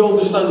 What was the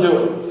older son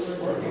doing?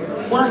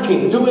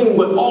 Working. Doing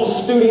what all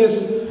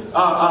studious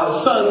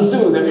sons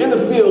do. They're in the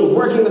field,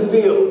 working the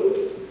field.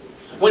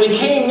 When he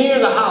came near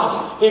the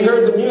house, he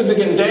heard the music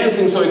and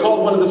dancing, so he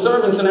called one of the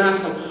servants and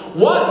asked him,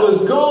 "What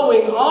was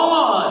going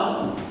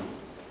on?"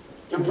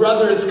 "Your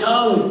brother has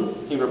come,"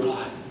 he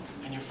replied,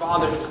 "and your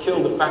father has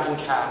killed the fattened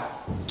calf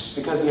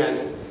because he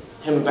has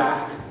him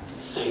back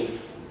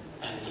safe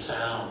and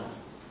sound."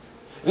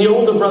 The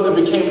older brother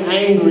became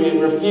angry and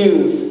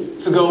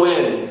refused to go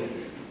in.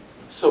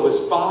 So his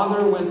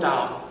father went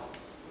out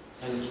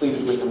and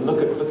pleaded with him. Look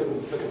at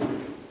me.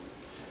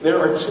 There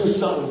are two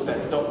sons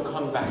that don't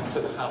come back to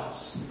the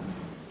house.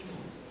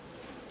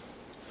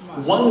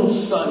 One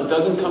son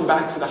doesn't come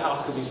back to the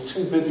house because he's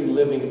too busy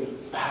living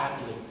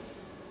badly.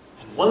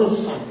 And one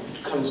son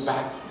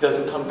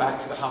doesn't come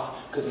back to the house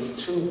because he's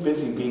too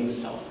busy being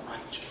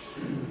self-righteous.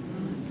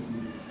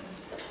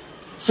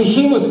 See,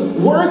 he was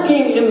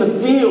working in the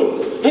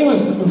field. He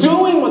was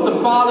doing what the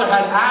father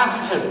had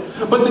asked him.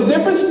 But the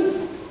difference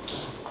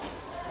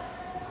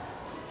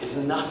is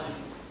nothing.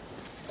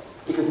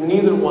 Because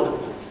neither one of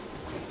them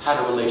had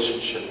a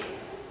relationship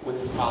with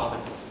the father.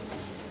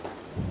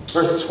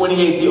 Verse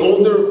 28, the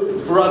older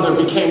brother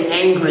became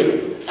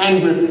angry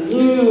and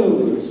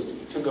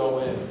refused to go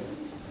in.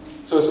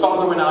 So his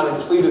father went out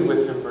and pleaded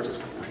with him, verse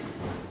 23.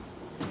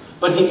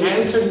 But he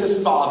answered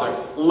his father,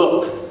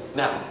 look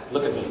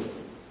at me.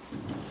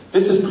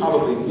 This is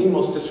probably the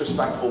most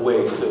disrespectful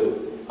way to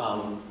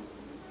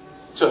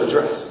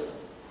address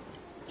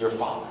your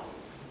father.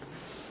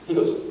 He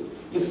goes,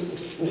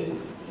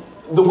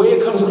 the way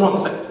it comes across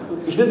is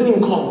like, he doesn't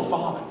even call him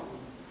father.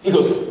 He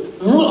goes,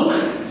 look,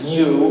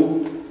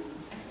 you.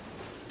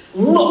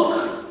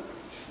 Look.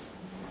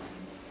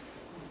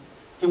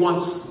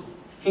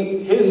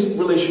 His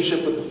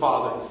relationship with the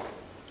father,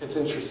 it's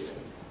interesting.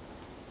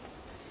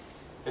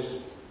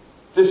 It's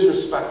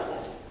disrespectful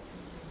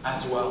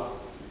as well.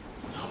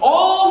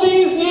 All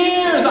these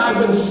years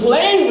I've been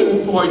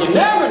slaving for you.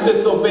 Never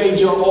disobeyed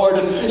your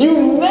orders.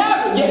 You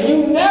never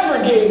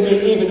gave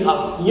me even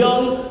a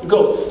young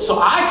goat so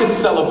I could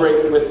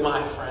celebrate with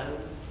my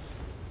friends.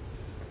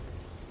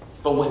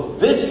 But when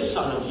this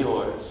son of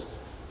yours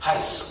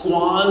has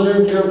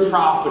squandered your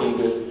property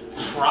with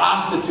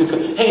prostitutes.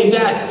 Hey,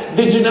 Dad,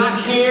 did you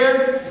not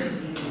hear?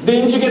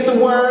 Didn't you get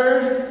the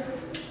word?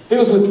 He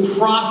was with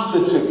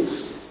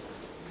prostitutes.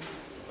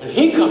 When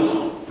he comes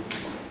home,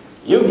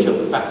 you kill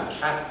the fattened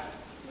calf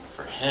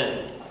for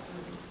him.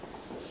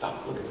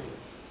 Stop, look at me.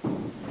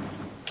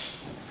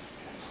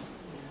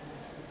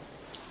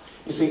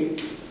 You see,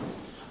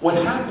 what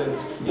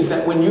happens is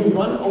that when you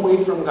run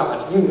away from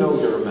God, you know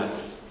you're a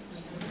mess.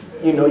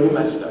 You know you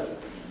messed up.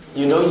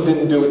 You know you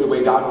didn't do it the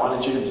way God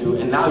wanted you to do,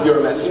 and now you're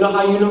a mess. You know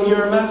how you know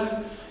you're a mess?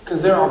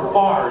 Because there are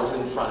bars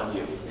in front of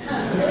you.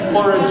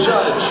 Or a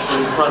judge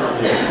in front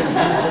of you.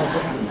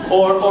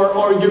 Or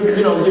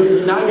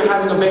now you're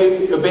having a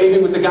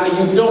baby with the guy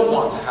you don't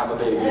want to have a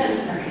baby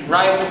with.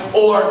 Right?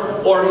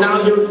 Or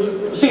now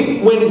see,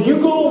 when you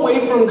go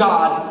away from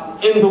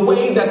God in the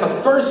way that the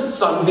first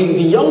son, the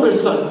younger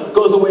son,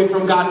 goes away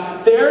from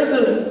God, there's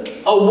an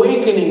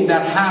awakening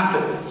that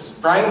happens.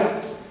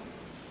 Right?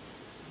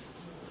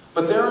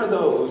 But there are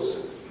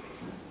those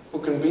who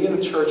can be in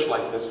a church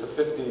like this for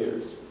 50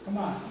 years. Come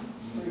on.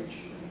 Preach.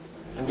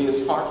 And be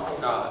as far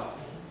from God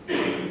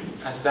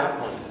as that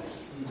one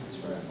is.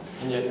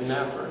 And yet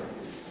never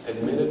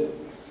admit it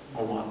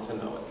or want to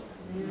know it.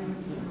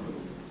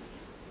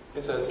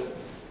 He says,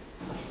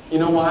 you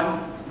know why?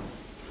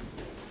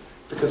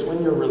 Because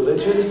when you're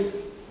religious,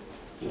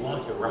 you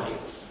want your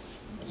rights.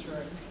 That's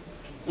right.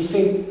 You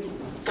see,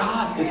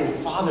 God isn't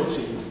father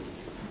to you.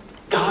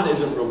 God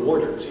isn't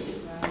rewarder to you.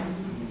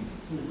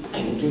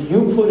 And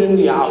you put in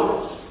the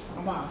hours,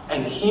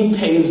 and He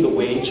pays the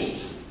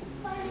wages.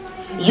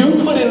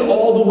 You put in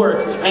all the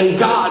work, and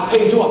God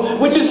pays you off.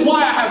 Which is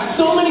why I have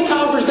so many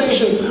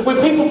conversations with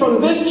people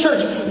from this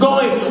church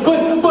going,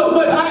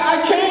 but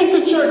I came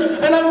to church,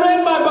 and I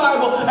read my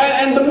Bible,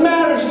 and the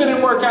marriage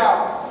didn't work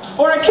out.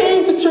 Or I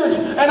came to church,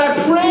 and I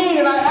prayed,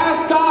 and I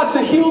asked God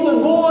to heal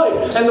the boy,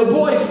 and the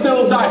boy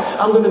still died.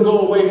 I'm going to go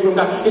away from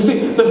God. You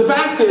see, the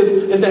fact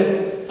is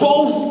that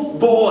both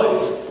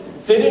boys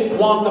didn't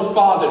want the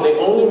father. They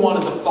only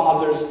wanted the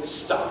father's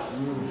stuff.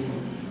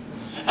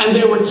 And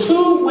there were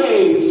two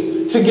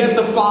ways to get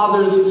the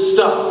father's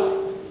stuff.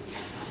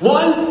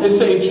 One is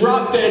say,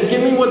 drop dead,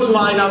 give me what's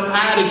mine, I'm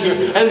out of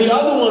here. And the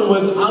other one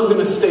was, I'm going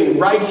to stay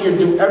right here,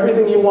 do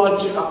everything you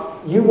want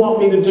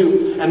me to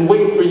do, and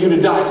wait for you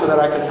to die so that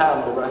I can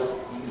have the rest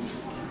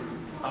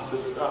of the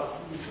stuff.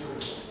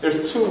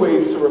 There's two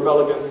ways to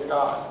rebel against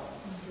God.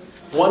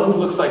 One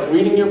looks like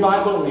reading your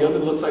Bible, and the other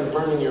looks like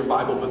burning your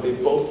Bible, but they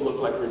both look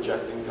like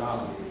rejecting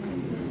God.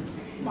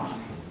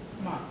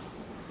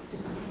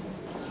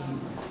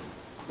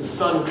 The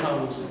father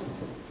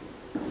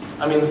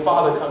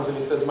comes and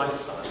he says, my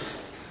son.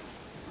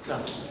 No.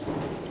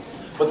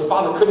 What the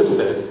father could have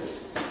said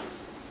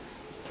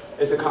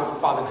is the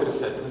father could have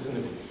said, listen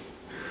to me.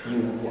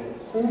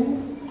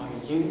 Who are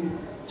you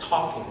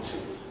talking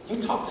to?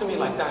 You talk to me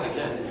like that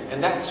again,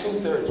 and that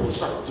 2/3 will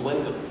start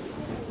dwindling.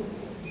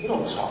 You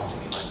don't talk to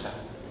me like that.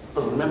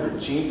 But remember,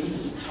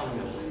 Jesus is telling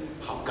us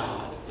how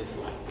God is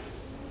like.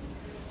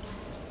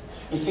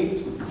 You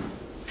see,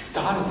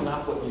 God is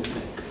not what you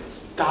think.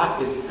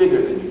 God is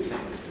bigger than you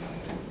think.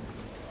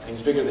 And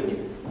He's bigger than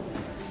you.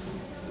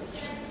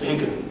 He's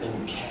bigger than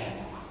you can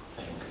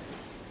think.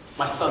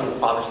 My son, the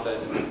father said,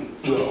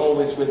 you are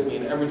always with me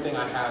and everything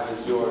I have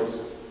is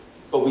yours.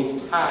 But we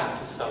had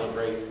to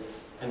celebrate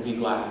and be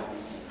glad.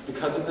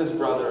 Because of this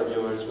brother of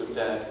yours was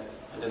dead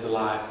and is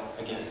alive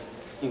again.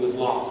 He was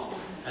lost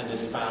and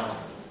is found.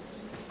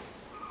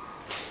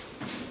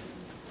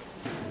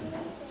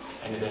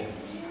 And it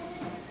ends.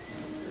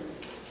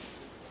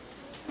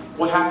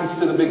 What happens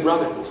to the big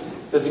brother?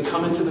 Does he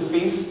come into the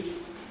feast?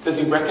 Does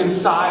he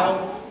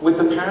reconcile with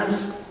the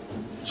parents?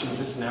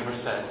 Jesus never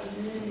says.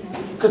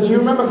 Because do you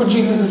remember who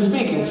Jesus is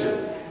speaking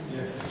to?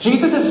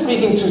 Jesus is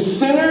speaking to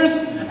sinners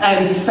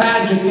and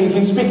Sadducees.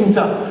 He's speaking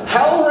to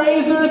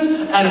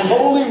hellraisers and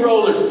holy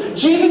rollers.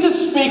 Jesus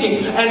is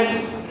speaking.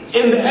 And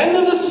in the end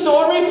of the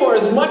story, for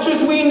as much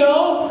as we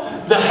know,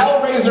 the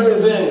hellraiser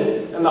is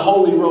in and the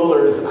holy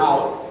roller is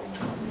out.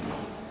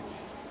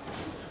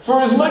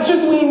 For as much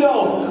as we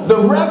know, the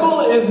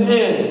rebel is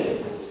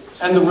in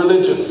and the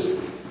religious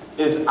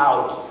is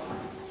out.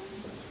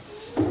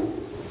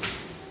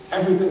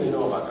 Everything you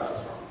know about God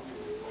is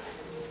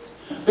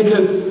wrong.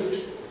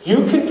 Because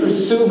you can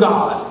pursue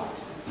God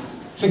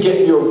to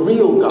get your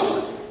real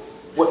God,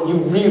 what you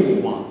really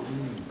want.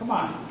 Come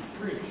on,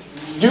 preach.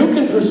 You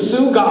can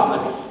pursue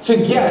God to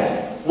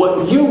get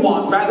what you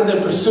want rather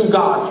than pursue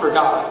God for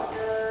God.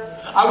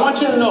 I want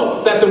you to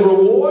know that the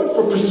reward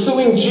for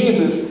pursuing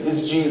Jesus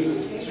is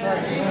Jesus.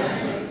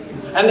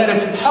 And that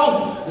if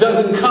health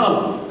doesn't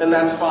come, then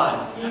that's fine.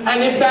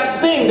 And if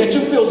that thing that you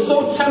feel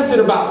so tempted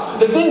about,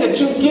 the thing that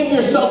you give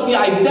yourself the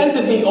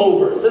identity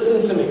over,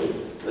 listen to me.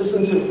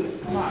 Listen to me.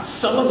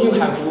 Some of you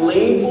have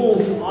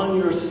labels on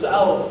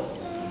yourself.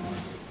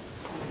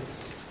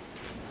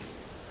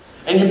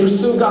 And you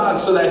pursue God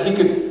so that He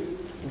could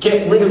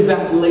get rid of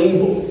that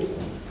label.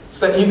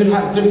 So that you could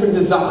have different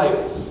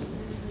desires.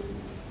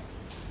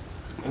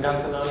 And God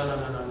said, no.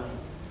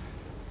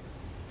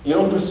 You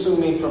don't pursue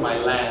me for my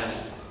land.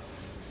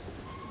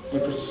 You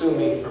pursue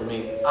me for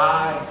me.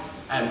 I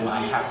am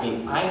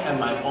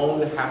my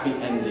own happy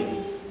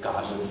ending,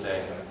 God would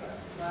say.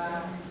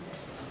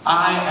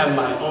 I am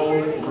my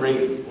own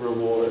great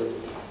reward.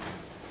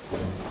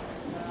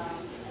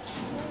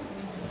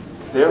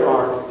 There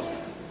are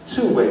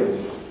two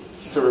ways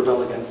to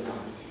rebel against God.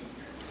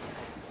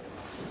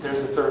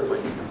 There's a third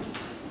way.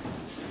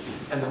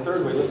 And the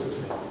third way, listen to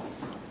me.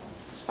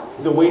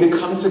 The way to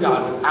come to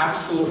God with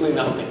absolutely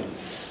nothing.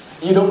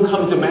 You don't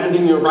come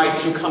demanding your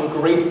rights, you come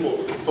grateful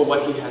for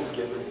what He has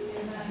given.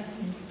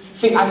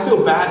 See, I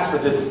feel bad for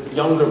this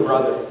younger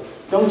brother,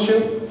 don't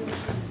you?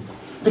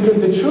 Because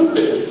the truth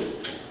is,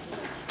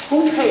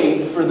 who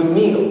paid for the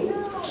meal?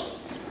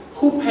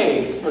 Who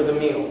paid for the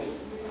meal?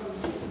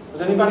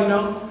 Does anybody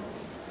know?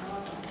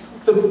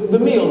 The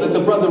meal that the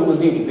brother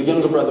was eating, the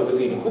younger brother was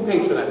eating, who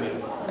paid for that meal?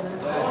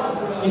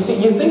 You see,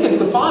 you think it's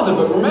the father,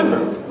 but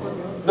remember,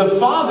 the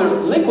father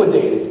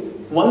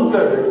liquidated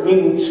 1/3,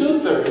 meaning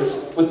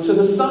 2/3 was to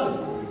the son.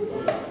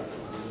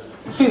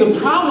 See, the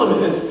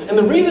problem is, and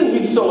the reason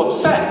he's so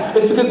upset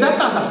is because that's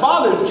not the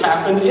father's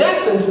calf. In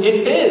essence,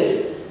 it's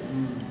his.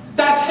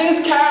 That's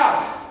his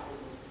calf.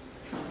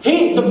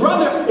 The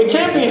brother, it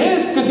can't be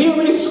his because he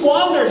already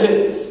squandered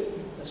his.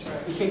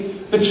 You see,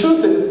 the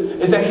truth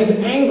is that he's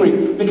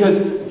angry because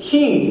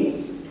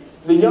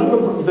the young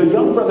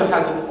brother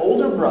has an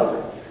older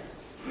brother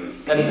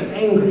that is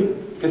angry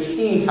because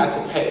he had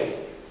to pay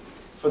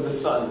for the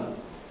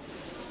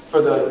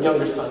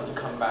younger son to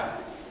come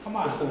back. Come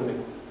on. Listen to me.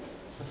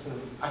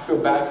 I feel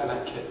bad for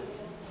that kid.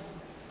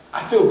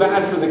 I feel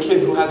bad for the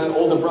kid who has an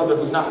older brother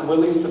who's not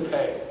willing to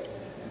pay.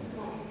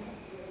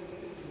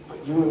 But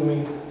you and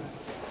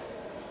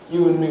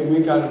me, we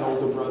got an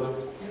older brother.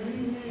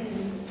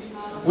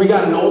 We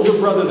got an older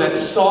brother that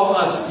saw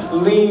us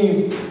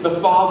leave the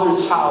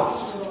Father's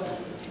house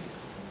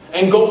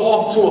and go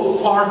off to a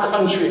far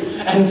country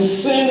and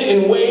sin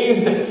in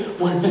ways that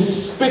were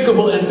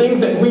despicable and things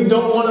that we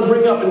don't want to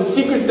bring up and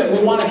secrets that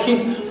we want to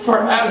keep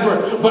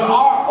forever. But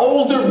our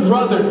older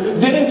brother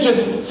didn't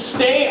just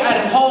stay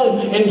at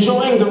home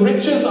enjoying the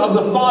riches of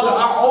the Father.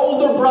 Our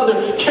older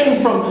brother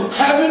came from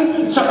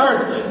heaven to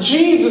earth.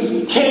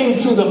 Jesus came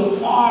to the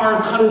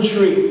far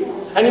country.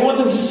 And He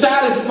wasn't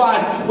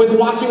satisfied with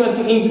watching us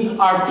eat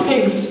our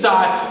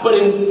pigsty, but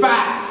in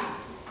fact,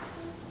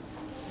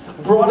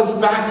 brought us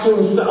back to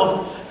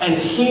Himself. And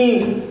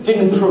He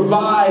didn't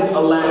provide a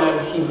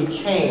lamb, He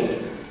became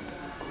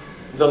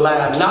the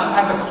lamb. Not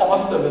at the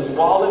cost of His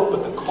wallet,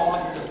 but the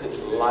cost of His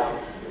life.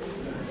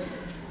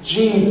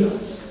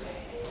 Jesus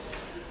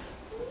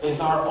is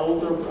our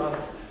older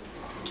brother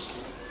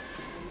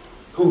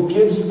who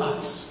gives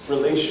us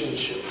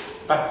relationship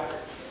back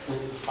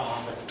with the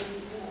Father.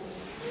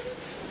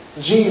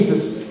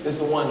 Jesus is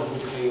the one who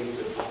pays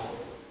it all.